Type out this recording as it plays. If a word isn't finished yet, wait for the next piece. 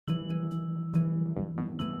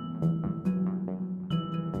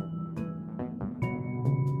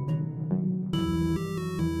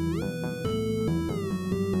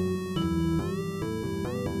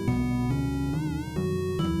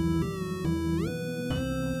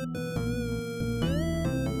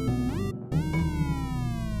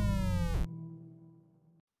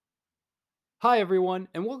Hi, everyone,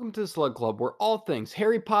 and welcome to the Slug Club, where all things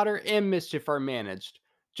Harry Potter and mischief are managed.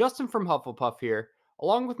 Justin from Hufflepuff here,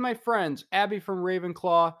 along with my friends Abby from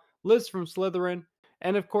Ravenclaw, Liz from Slytherin,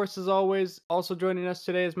 and of course, as always, also joining us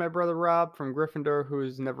today is my brother Rob from Gryffindor, who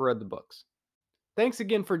has never read the books. Thanks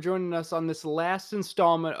again for joining us on this last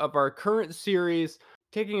installment of our current series,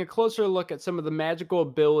 taking a closer look at some of the magical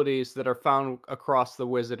abilities that are found across the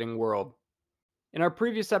wizarding world. In our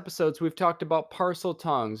previous episodes, we've talked about parcel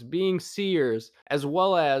tongues, being seers, as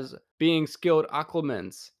well as being skilled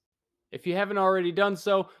occlumens. If you haven't already done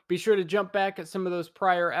so, be sure to jump back at some of those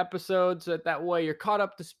prior episodes. That way, you're caught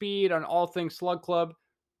up to speed on all things Slug Club.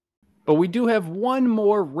 But we do have one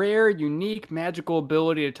more rare, unique, magical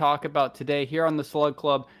ability to talk about today here on the Slug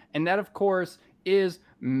Club, and that, of course, is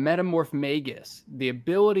Metamorphmagus, the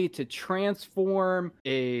ability to transform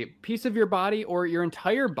a piece of your body or your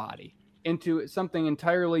entire body into something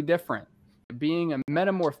entirely different. Being a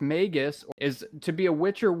Metamorphmagus is to be a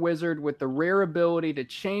witch or wizard with the rare ability to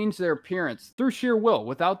change their appearance through sheer will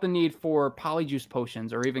without the need for polyjuice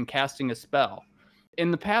potions or even casting a spell.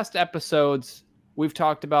 In the past episodes, we've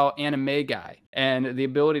talked about Animagi and the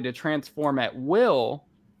ability to transform at will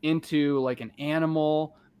into like an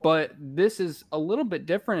animal. But this is a little bit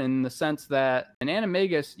different in the sense that an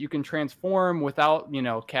animagus you can transform without,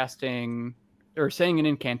 casting or saying an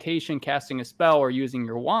incantation, casting a spell, or using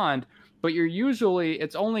your wand. But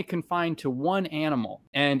it's only confined to one animal.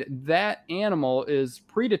 And that animal is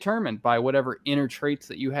predetermined by whatever inner traits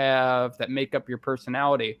that you have that make up your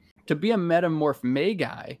personality. To be a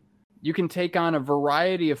Metamorphmagi, you can take on a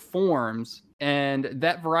variety of forms, and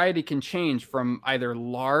that variety can change from either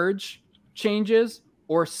large changes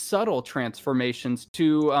or subtle transformations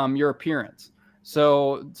to your appearance.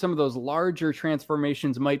 So some of those larger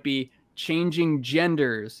transformations might be changing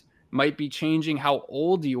genders, might be changing how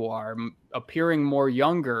old you are, appearing more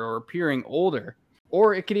younger or appearing older.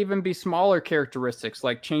 Or it could even be smaller characteristics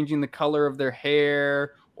like changing the color of their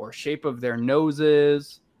hair or shape of their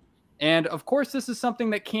noses. And of course, this is something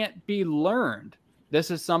that can't be learned.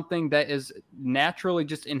 This is something that is naturally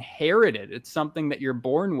just inherited. It's something that you're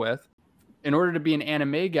born with. In order to be an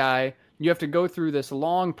Animagi, you have to go through this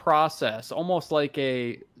long process, almost like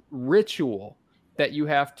a ritual that you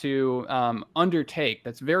have to undertake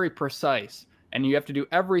that's very precise. And you have to do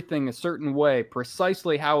everything a certain way,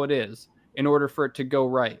 precisely how it is, in order for it to go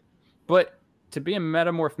right. But to be a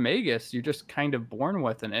Metamorphmagus, you're just kind of born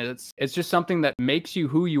with, and it's just something that makes you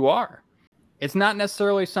who you are. It's not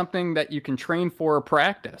necessarily something that you can train for or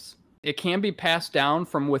practice. It can be passed down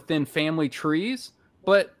from within family trees,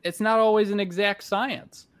 but it's not always an exact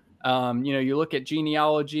science. You look at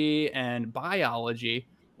genealogy and biology,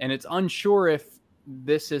 and it's unsure if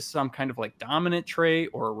this is some kind of like dominant trait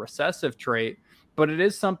or a recessive trait, but it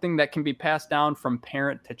is something that can be passed down from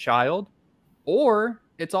parent to child, or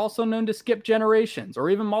it's also known to skip generations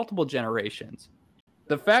or even multiple generations.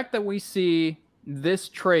 The fact that we see this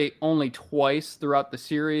trait only twice throughout the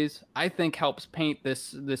series, I think helps paint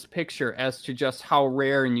this picture as to just how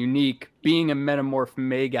rare and unique being a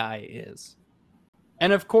Metamorphmagi is.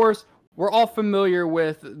 And of course, we're all familiar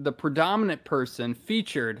with the predominant person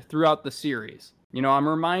featured throughout the series. I'm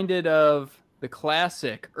reminded of the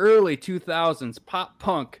classic early 2000s pop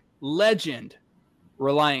punk legend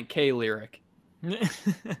Relient K lyric.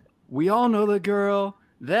 We all know the girl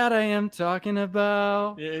that I am talking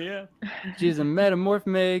about. Yeah. She's a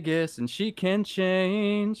Metamorphmagus, and she can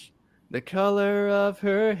change the color of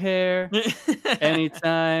her hair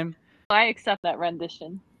anytime. I accept that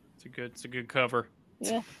rendition. It's a good cover.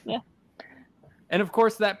 Yeah. And of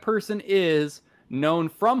course, that person is known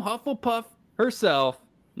from Hufflepuff herself,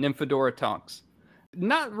 Nymphadora Tonks.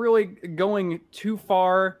 Not really going too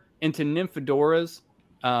far into Nymphadora's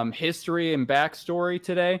history and backstory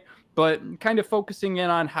today, but kind of focusing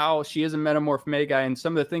in on how she is a Metamorphmagi and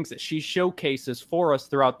some of the things that she showcases for us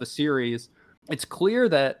throughout the series. It's clear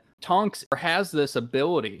that Tonks has this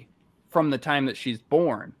ability from the time that she's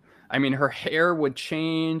born. I mean, her hair would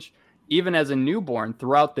change even as a newborn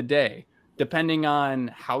throughout the day, depending on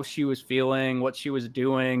how she was feeling, what she was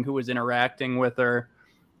doing, who was interacting with her.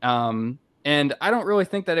 And I don't really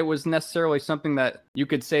think that it was necessarily something that you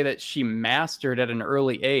could say that she mastered at an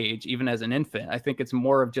early age, even as an infant. I think it's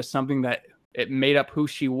more of just something that it made up who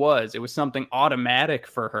she was. It was something automatic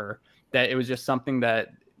for her, that it was just something that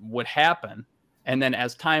would happen. And then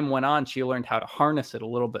as time went on, she learned how to harness it a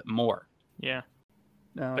little bit more. Yeah.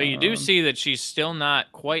 But you do see that she's still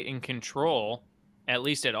not quite in control, at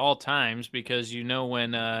least at all times, because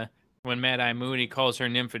when Mad-Eye Moody calls her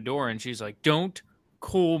Nymphadora, and she's like, "Don't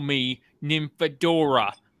call me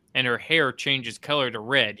Nymphadora," and her hair changes color to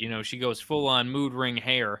red. She goes full on mood ring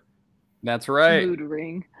hair. That's right. Mood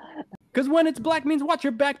ring. Because when it's black means watch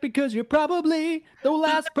your back because you're probably the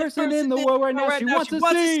last person in the world right now she wants to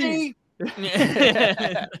see.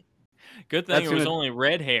 Good thing it was only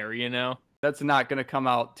red hair, you know. That's not going to come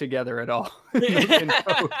out together at all. In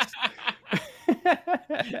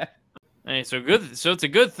Hey, so good. So it's a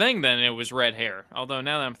good thing then it was red hair. Although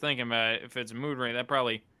now that I'm thinking about it, if it's a mood ring, that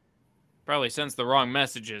probably sends the wrong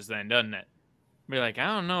messages then, doesn't it? Be like, I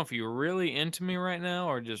don't know if you're really into me right now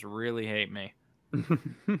or just really hate me.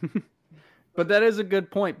 But that is a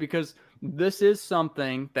good point, because this is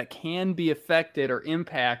something that can be affected or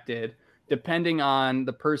impacted depending on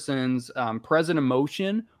the person's present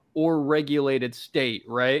emotion or regulated state,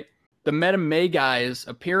 right? The Metamorphmagi's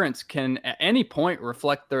appearance can at any point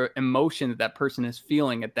reflect the emotion that that person is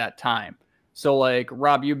feeling at that time. So like,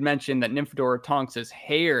 Rob, you mentioned that Nymphadora Tonks'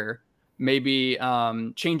 hair may be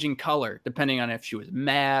changing color depending on if she was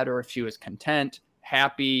mad or if she was content,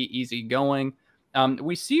 happy, easygoing.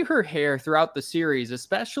 We see her hair throughout the series,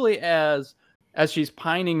 especially as she's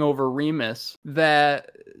pining over Remus, that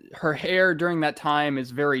her hair during that time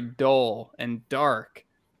is very dull and dark.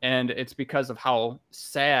 And it's because of how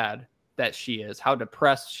sad that she is, how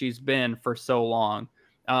depressed she's been for so long.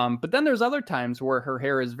 But then there's other times where her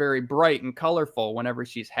hair is very bright and colorful whenever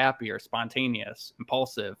she's happy or spontaneous,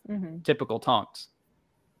 impulsive, typical Tonks.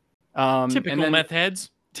 Typical meth heads.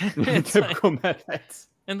 Typical meth heads.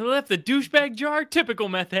 And they left the douchebag jar. Typical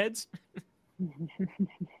meth heads.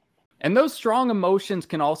 And those strong emotions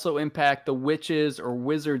can also impact the witch's or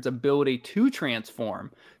wizard's ability to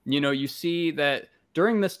transform. You know, you see that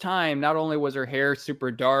during this time, not only was her hair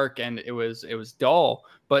super dark and it was dull,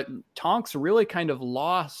 but Tonks really kind of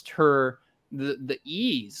lost the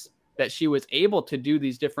ease that she was able to do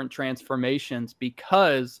these different transformations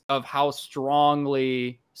because of how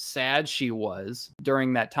strongly sad she was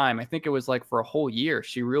during that time. I think it was like for a whole year,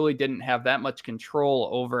 she really didn't have that much control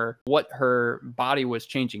over what her body was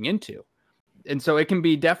changing into. And so it can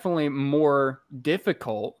be definitely more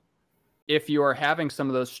difficult if you are having some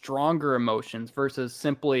of those stronger emotions versus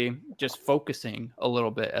simply just focusing a little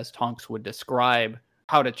bit, as Tonks would describe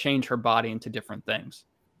how to change her body into different things.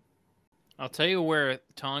 I'll tell you where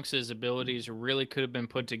Tonks' abilities really could have been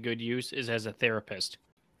put to good use is as a therapist.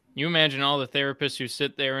 You imagine all the therapists who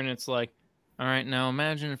sit there and it's like, all right, now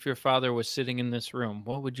imagine if your father was sitting in this room.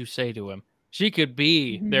 What would you say to him? She could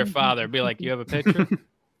be their father. Be like, you have a picture?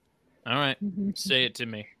 All right, say it to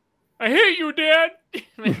me. I hate you, Dad.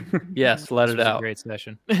 Yes, let it out. A great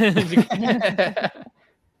session.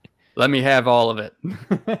 Let me have all of it.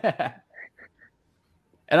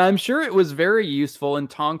 And I'm sure it was very useful in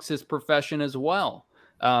Tonks' profession as well.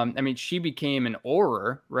 I mean, she became an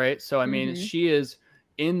Auror, right? So, I mean, she is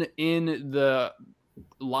in the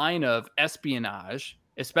line of espionage,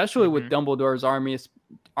 especially with Dumbledore's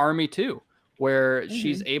army too, where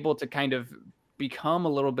she's able to kind of become a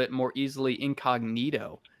little bit more easily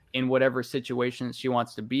incognito in whatever situation she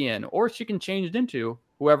wants to be in, or she can change it into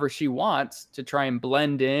whoever she wants to try and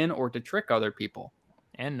blend in or to trick other people.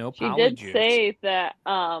 And no She did say that,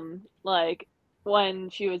 like, when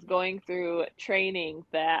she was going through training,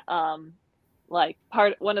 that, like,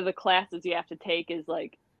 one of the classes you have to take is,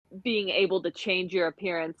 like, being able to change your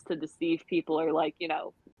appearance to deceive people, or, like, you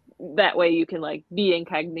know, that way you can, like, be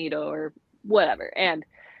incognito or whatever. And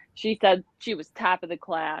she said she was top of the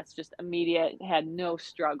class, just immediate, had no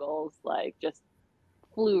struggles, like, just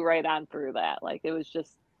flew right on through that. Like, it was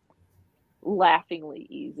just laughingly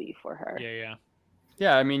easy for her. Yeah.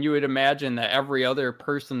 Yeah, I mean, you would imagine that every other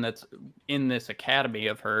person that's in this academy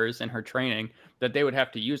of hers and her training, that they would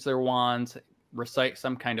have to use their wands, recite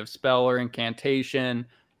some kind of spell or incantation,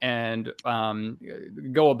 and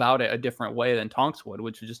go about it a different way than Tonks would,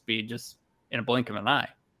 which would just be just in a blink of an eye.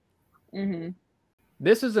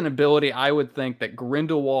 This is an ability I would think that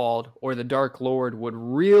Grindelwald or the Dark Lord would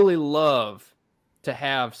really love to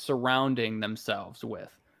have surrounding themselves with,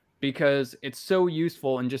 because it's so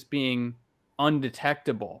useful in just being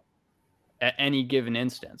undetectable at any given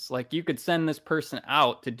instance. Like, you could send this person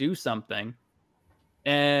out to do something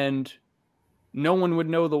and no one would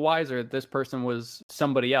know the wiser that this person was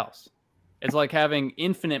somebody else. It's like having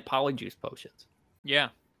infinite polyjuice potions. Yeah.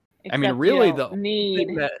 Except I mean, really, you don't need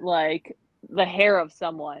like the hair of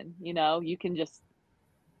someone, you know, you can just,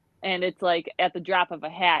 and it's like at the drop of a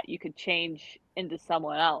hat, you could change into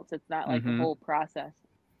someone else. It's not like a whole process.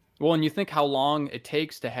 Well, and you think how long it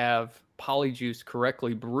takes to have polyjuice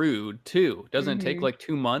correctly brewed too. Doesn't it take like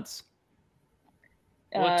 2 months?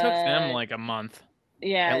 Well, it took them like a month.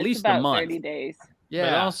 Yeah, at least about a month. 30 days.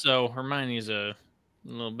 Yeah. But also, Hermione's a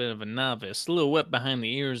little bit of a novice, a little wet behind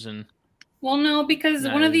the ears, and Well, no, because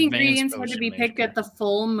Not one of the advanced ingredients had to potion be picked maker. at the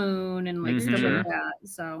full moon and like stuff Sure. like that.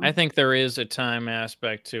 So I think there is a time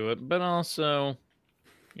aspect to it, but also,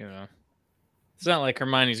 you know, it's not like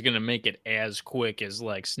Hermione's gonna make it as quick as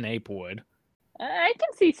like Snape would. I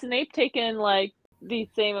can see Snape taking like the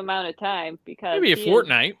same amount of time because Maybe a he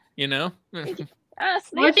fortnight, you know. Snape's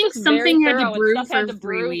Well, I think just very something had to thorough and brew stuff had for to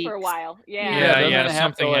 3 brew for a weeks. while. Yeah, doesn't yeah, it have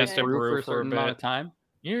something to, like, has to brew brew for a for a certain amount bit. of time?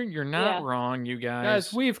 You're not Yeah. wrong, you guys.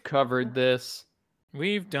 Guys, we've covered this.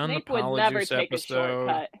 We've done Snape the would never Polyjuice take episode. a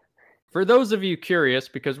shortcut. For those of you curious,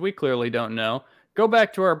 because we clearly don't know, go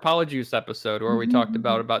back to our Polyjuice episode where we talked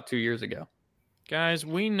about 2 years ago. Guys,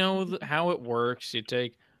 we know how it works. You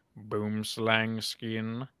take boom slang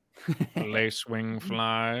skin, lace wing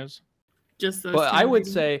flies. Just those. But I would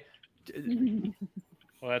say,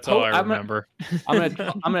 Well, that's all I I'm gonna- remember.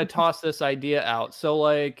 I'm gonna toss this idea out. So,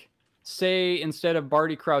 like, say instead of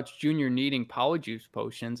Barty Crouch Jr. needing Polyjuice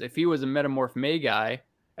potions, if he was a Metamorphmagi,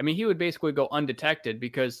 I mean, he would basically go undetected,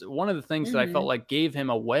 because one of the things that I felt like gave him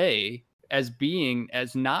away as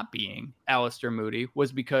not being Alistair Moody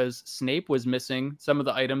was because Snape was missing some of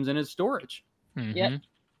the items in his storage. Yep.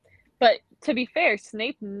 But to be fair,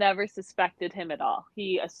 Snape never suspected him at all.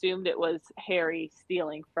 He assumed it was Harry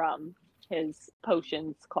stealing from his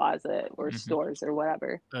potions closet or stores or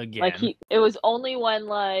whatever. Again. Like it was only when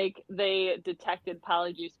like they detected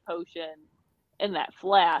Polyjuice potion in that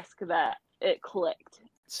flask that it clicked.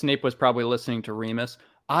 Snape was probably listening to Remus.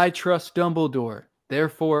 I trust Dumbledore,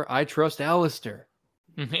 therefore I trust Alistair.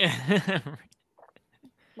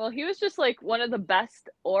 Well, he was just like one of the best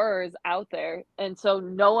Aurors out there, and so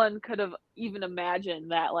no one could have even imagined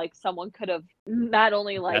that like someone could have not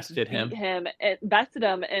only like Bested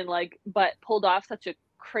him and like but pulled off such a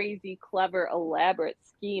crazy, clever, elaborate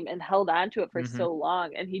scheme and held on to it for so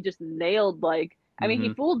long, and he just nailed like I mean,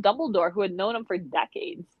 he fooled Dumbledore, who had known him for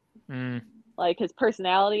decades. Like his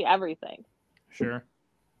personality, everything. Sure.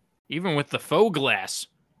 Even with the faux glass,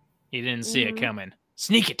 he didn't see it coming.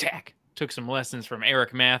 Sneak attack. Took some lessons from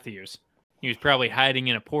Eric Matthews. He was probably hiding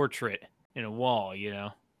in a portrait in a wall, you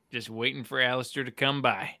know, just waiting for Alistair to come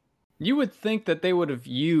by. You would think that they would have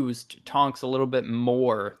used Tonks a little bit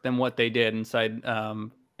more than what they did inside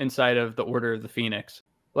of the Order of the Phoenix.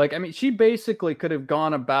 Like, I mean, she basically could have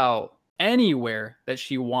gone about anywhere that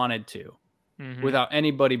she wanted to without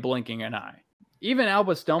anybody blinking an eye. Even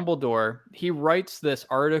Albus Dumbledore, he writes this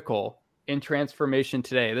article in Transformation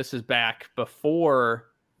Today. This is back before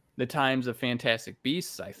the times of Fantastic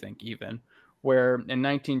Beasts, I think, even, where in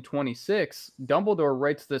 1926, Dumbledore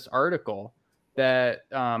writes this article that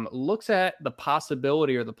looks at the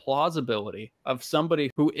possibility or the plausibility of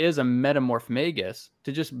somebody who is a Metamorphmagus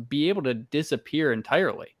to just be able to disappear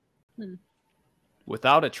entirely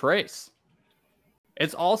without a trace.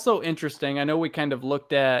 It's also interesting. I know we kind of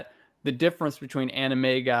looked at the difference between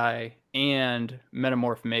Animagi and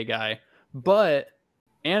Metamorphmagi, but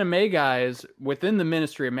Animagi, within the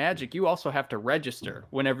Ministry of Magic, you also have to register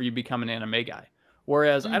whenever you become an Animagi.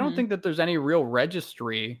 Whereas I don't think that there's any real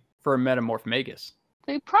registry for a Metamorphmagus.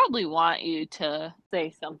 They probably want you to say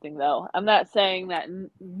something, though. I'm not saying that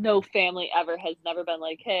no family ever has never been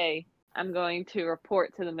like, hey, I'm going to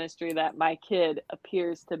report to the ministry that my kid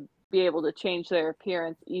appears to be able to change their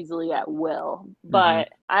appearance easily at will. But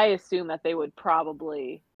I assume that they would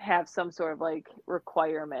probably have some sort of like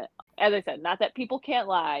requirement. As I said, not that people can't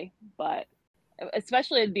lie, but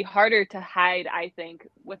especially it'd be harder to hide, I think,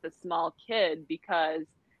 with a small kid, because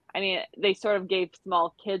I mean, they sort of gave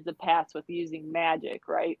small kids a pass with using magic,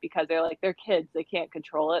 right? Because they're like, they're kids, they can't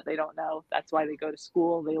control it, they don't know. That's why they go to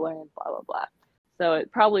school, they learn, blah, blah, blah. So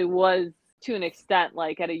it probably was, to an extent,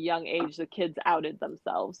 like at a young age, the kids outed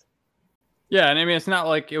themselves. Yeah, and I mean, it's not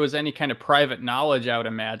like it was any kind of private knowledge, I would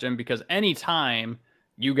imagine, because anytime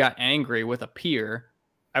you got angry with a peer,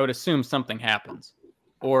 I would assume something happens.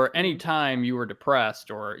 Or anytime you were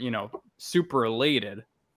depressed or, you know, super elated,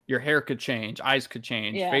 your hair could change, eyes could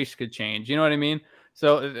change, face could change. You know what I mean?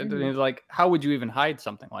 So it's like, how would you even hide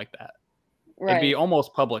something like that? Right. It'd be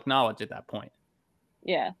almost public knowledge at that point.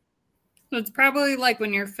 Yeah. So it's probably like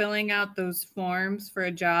when you're filling out those forms for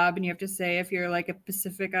a job and you have to say if you're like a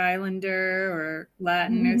Pacific Islander or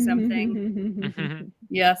Latin or something.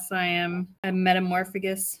 Yes, I am a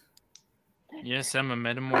Metamorphagus. Yes, I'm a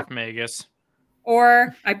Metamorphmagus.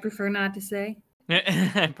 Or I prefer not to say.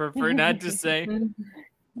 I prefer not to say.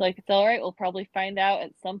 Like, it's all right. We'll probably find out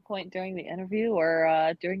at some point during the interview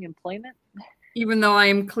or during employment. Even though I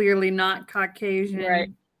am clearly not Caucasian. Right.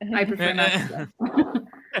 I prefer not to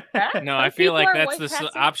say. No, I feel like that's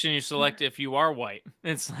the option you select if you are white.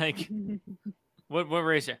 It's like, what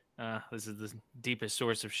race? This is the deepest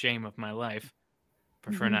source of shame of my life.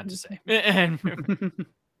 prefer not to say. And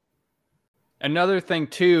another thing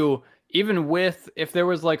too, even with if there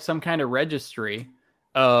was like some kind of registry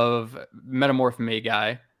of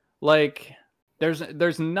Metamorphmagi, like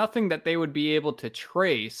there's nothing that they would be able to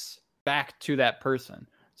trace back to that person.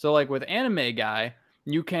 So like with anime guy,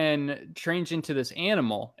 you can change into this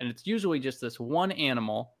animal, and it's usually just this one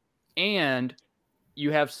animal, and you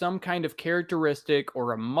have some kind of characteristic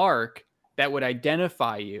or a mark that would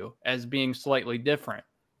identify you as being slightly different.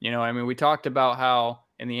 You know, I mean, we talked about how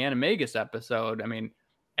in the Animagus episode, I mean,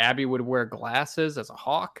 Abby would wear glasses as a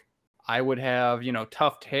hawk. I would have, you know,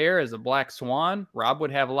 tufted hair as a black swan. Rob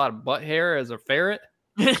would have a lot of butt hair as a ferret.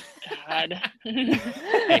 God.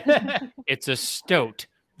 Hey, it's a stoat.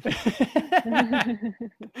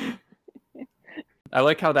 I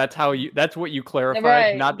like how that's what you clarified,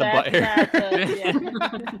 Right, not the butt hair.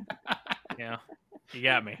 Yeah, you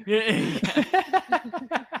got me.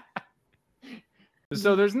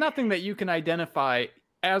 So there's nothing that you can identify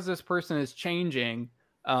as this person is changing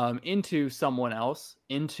into someone else,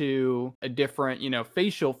 into a different, you know,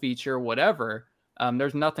 facial feature, whatever.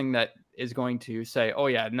 There's nothing that is going to say, oh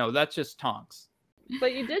yeah, no, that's just Tonks.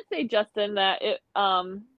 But you did say, Justin, that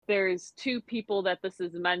there's two people that this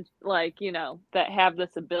is meant, like, you know, that have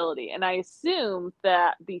this ability. And I assume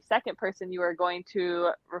that the second person you were going to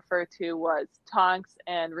refer to was Tonks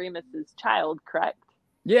and Remus's child, correct?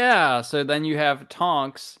 Yeah, so then you have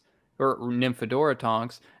Tonks, or Nymphadora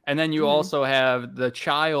Tonks, and then you also have the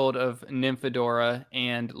child of Nymphadora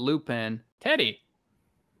and Lupin, Teddy.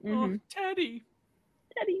 Oh, Teddy.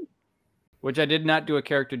 Which I did not do a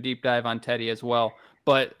character deep dive on Teddy as well,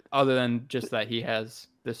 but other than just that he has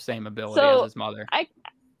the same ability as his mother.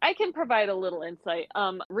 I can provide a little insight.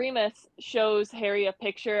 Remus shows Harry a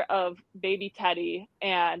picture of baby Teddy,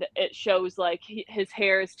 and it shows like his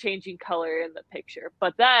hair is changing color in the picture.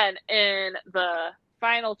 But then in the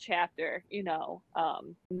final chapter, you know,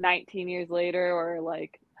 19 years later, or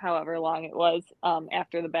like however long it was,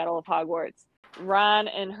 after the Battle of Hogwarts, Ron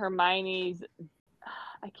and Hermione's,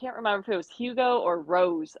 I can't remember if it was Hugo or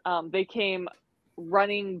Rose, they came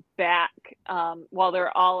running back while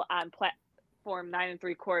they're all on platform 9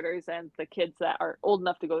 3/4, and the kids that are old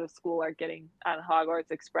enough to go to school are getting on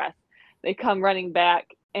Hogwarts Express. They come running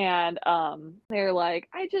back, and they're like,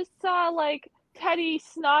 I just saw like Teddy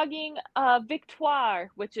snogging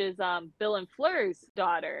Victoire, which is Bill and Fleur's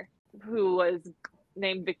daughter, who was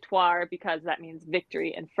named Victoire because that means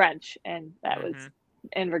victory in French, and that was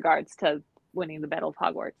in regards to winning the Battle of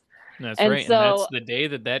Hogwarts. That's right, and that's the day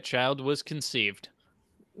that child was conceived.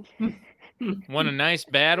 Won a nice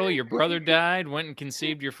battle, your brother died, went and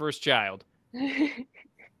conceived your first child.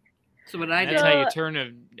 So what I did. That's how you turn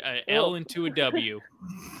a L into a W.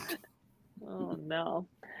 Oh no.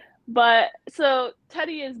 But so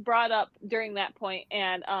Teddy is brought up during that point,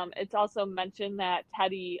 and it's also mentioned that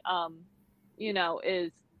Teddy you know,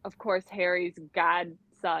 is of course Harry's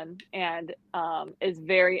godson, and is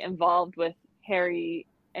very involved with Harry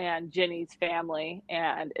and Ginny's family,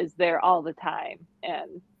 and is there all the time,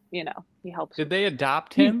 and you know, he helps. Did they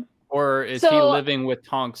adopt him, or is he living with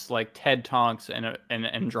Tonks, like Ted Tonks and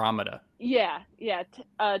Andromeda? Yeah.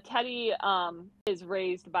 Teddy is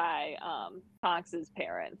raised by Tonks's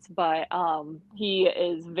parents, but he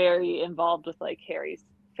is very involved with like Harry's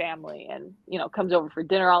family, and you know, comes over for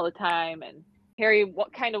dinner all the time. And Harry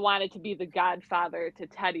kind of wanted to be the godfather to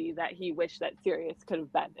Teddy that he wished that Sirius could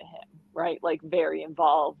have been to him, right? Like very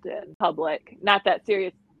involved in public. Not that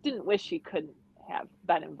Sirius didn't wish he couldn't have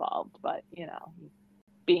been involved, but you know,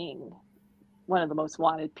 being one of the most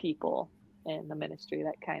wanted people in the ministry,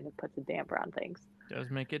 that kind of puts a damper on things. Does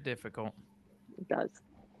make it difficult. It does.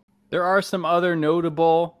 There are some other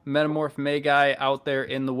notable Metamorphmagi out there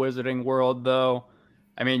in the wizarding world, though.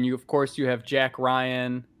 I mean, you have Jack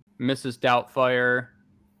Ryan, Mrs. Doubtfire,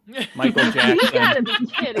 Michael Jackson. You gotta be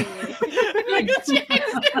kidding me. Michael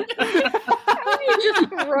Jackson. How do you just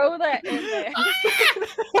throw that in there?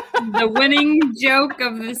 The winning joke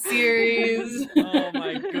of the series. Oh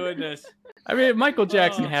my goodness. I mean, Michael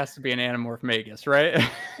Jackson has to be an Anamorphmagus, right?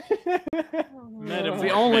 It's the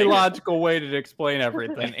only logical way to explain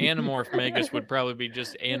everything. An Anamorphmagus would probably be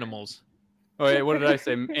just animals. Oh, wait, what did I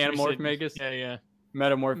say? Anamorphmagus? Yeah.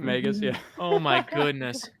 Metamorphmagus, yeah. Oh my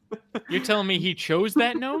goodness. You're telling me he chose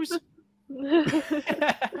that nose?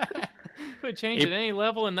 Could change at any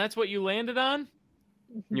level, and that's what you landed on?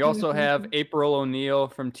 You also have April O'Neil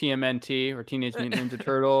from TMNT, or Teenage Mutant Ninja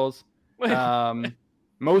Turtles.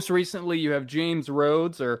 Most recently, you have James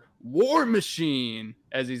Rhodes, or War Machine,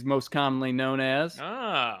 as he's most commonly known as,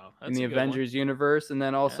 in the Avengers universe, and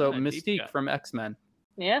then also Mystique from X-Men.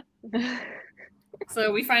 Yeah.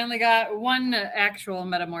 So we finally got one actual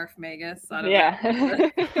Metamorphmagus out of Yeah.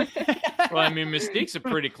 Well, I mean, Mystique's a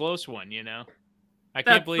pretty close one, you know. I That's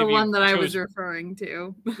can't believe the you one that I chose, was referring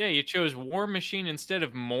to. Yeah, you chose War Machine instead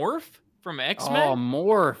of Morph from Oh, X-Men.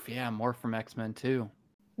 Morph. Yeah, Morph from X-Men too.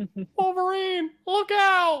 Wolverine, look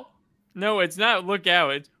out! No, it's not. Look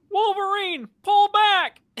out! It's Wolverine. Pull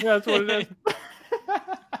back. Yeah, that's what it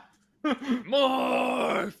is.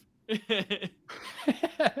 Morph.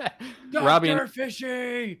 Robbie Dr. and,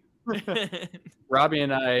 Fishy. Robbie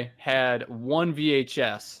and I had one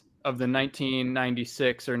VHS of the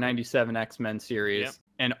 1996 or 97 X-Men series, Yep.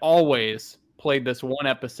 and always played this one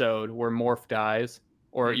episode where Morph dies,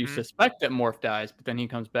 or you suspect that Morph dies, but then he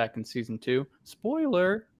comes back in season 2.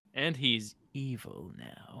 Spoiler. And he's evil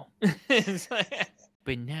now.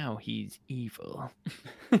 But now he's evil.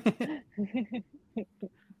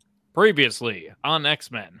 Previously on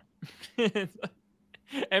X-Men.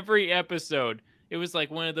 Every episode, it was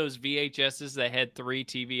like one of those VHSs that had 3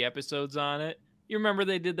 TV episodes on it. You remember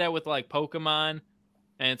they did that with like Pokemon?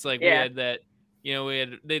 And it's like we had that, you know,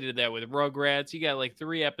 they did that with Rugrats. You got like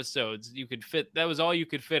 3 episodes you could fit. That was all you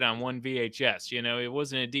could fit on one VHS, you know, it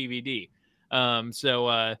wasn't a DVD.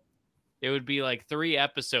 So it would be like 3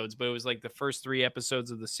 episodes, but it was like the first 3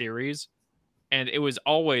 episodes of the series. And it was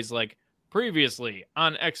always like, previously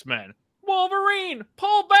on X-Men, Wolverine,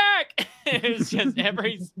 pull back! It was just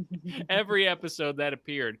every episode that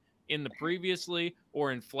appeared in the previously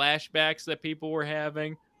or in flashbacks that people were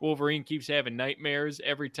having. Wolverine keeps having nightmares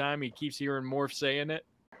every time he keeps hearing Morph saying it.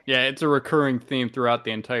 Yeah, it's a recurring theme throughout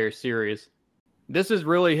the entire series. This is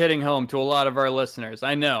really hitting home to a lot of our listeners.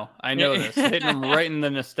 I know this. Hitting them right in the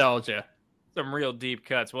nostalgia. Some real deep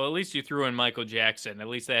cuts. Well, at least you threw in Michael Jackson. At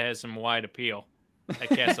least that has some wide appeal. That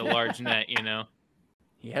casts a large net, you know.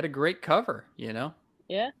 He had a great cover, you know?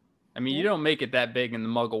 Yeah. I mean, you don't make it that big in the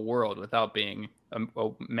Muggle world without being a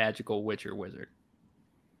magical witch or wizard.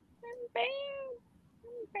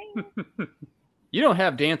 You don't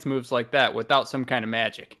have dance moves like that without some kind of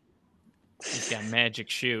magic. He's got magic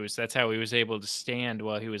shoes. That's how he was able to stand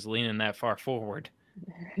while he was leaning that far forward.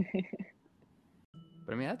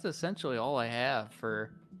 But I mean, that's essentially all I have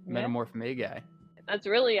for Metamorphmagi. That's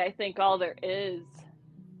really, I think, all there is,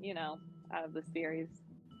 you know, out of the series.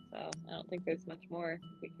 So I don't think there's much more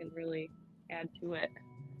we can really add to it.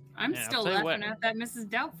 I'm still laughing at that Mrs.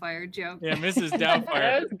 Doubtfire joke. Yeah, Mrs.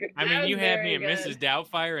 Doubtfire. I mean, you had me at good. Mrs.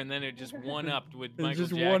 Doubtfire, and then it just one-upped with Michael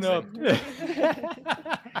just Jackson. one-upped.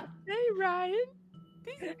 Hey, Ryan.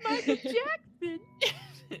 This is Michael Jackson.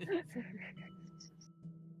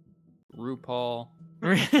 RuPaul.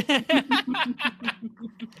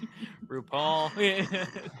 RuPaul.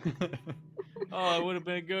 Oh, it would have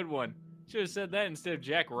been a good one. Should have said that instead of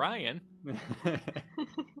Jack Ryan.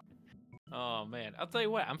 Oh, man. I'll tell you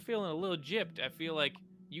what. I'm feeling a little gypped. I feel like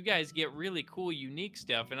you guys get really cool, unique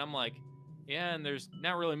stuff, and I'm like, yeah, and there's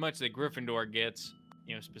not really much that Gryffindor gets,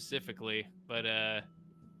 you know, specifically. But, I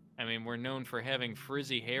mean, we're known for having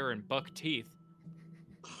frizzy hair and buck teeth.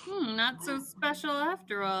 Not so special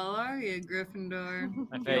after all, are you, Gryffindor?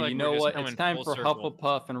 I feel Hey, like you know what? coming It's time full for circle.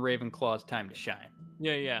 Hufflepuff and Ravenclaw's time to shine.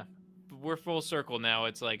 Yeah. We're full circle now.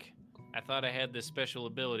 It's like, I thought I had this special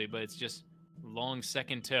ability, but it's just long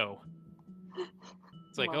second toe.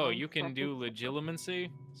 It's like, oh, you can do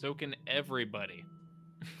legilimency? So can everybody.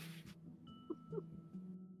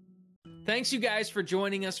 Thanks, you guys, for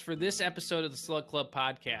joining us for this episode of the Slug Club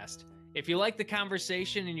podcast. If you like the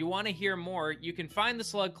conversation and you want to hear more, you can find the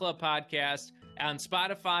Slug Club podcast on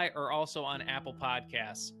Spotify or also on Apple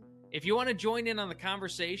Podcasts. If you want to join in on the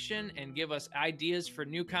conversation and give us ideas for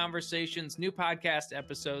new conversations, new podcast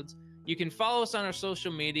episodes, you can follow us on our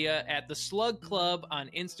social media at the Slug Club on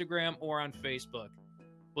Instagram or on Facebook.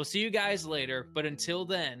 We'll see you guys later, but until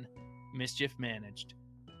then, mischief managed.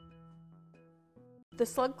 The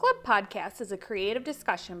Slug Club podcast is a creative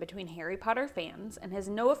discussion between Harry Potter fans and has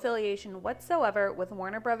no affiliation whatsoever with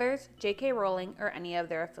Warner Brothers, J.K. Rowling, or any of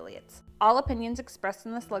their affiliates. All opinions expressed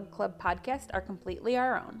in the Slug Club podcast are completely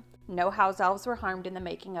our own. No house elves were harmed in the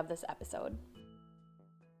making of this episode.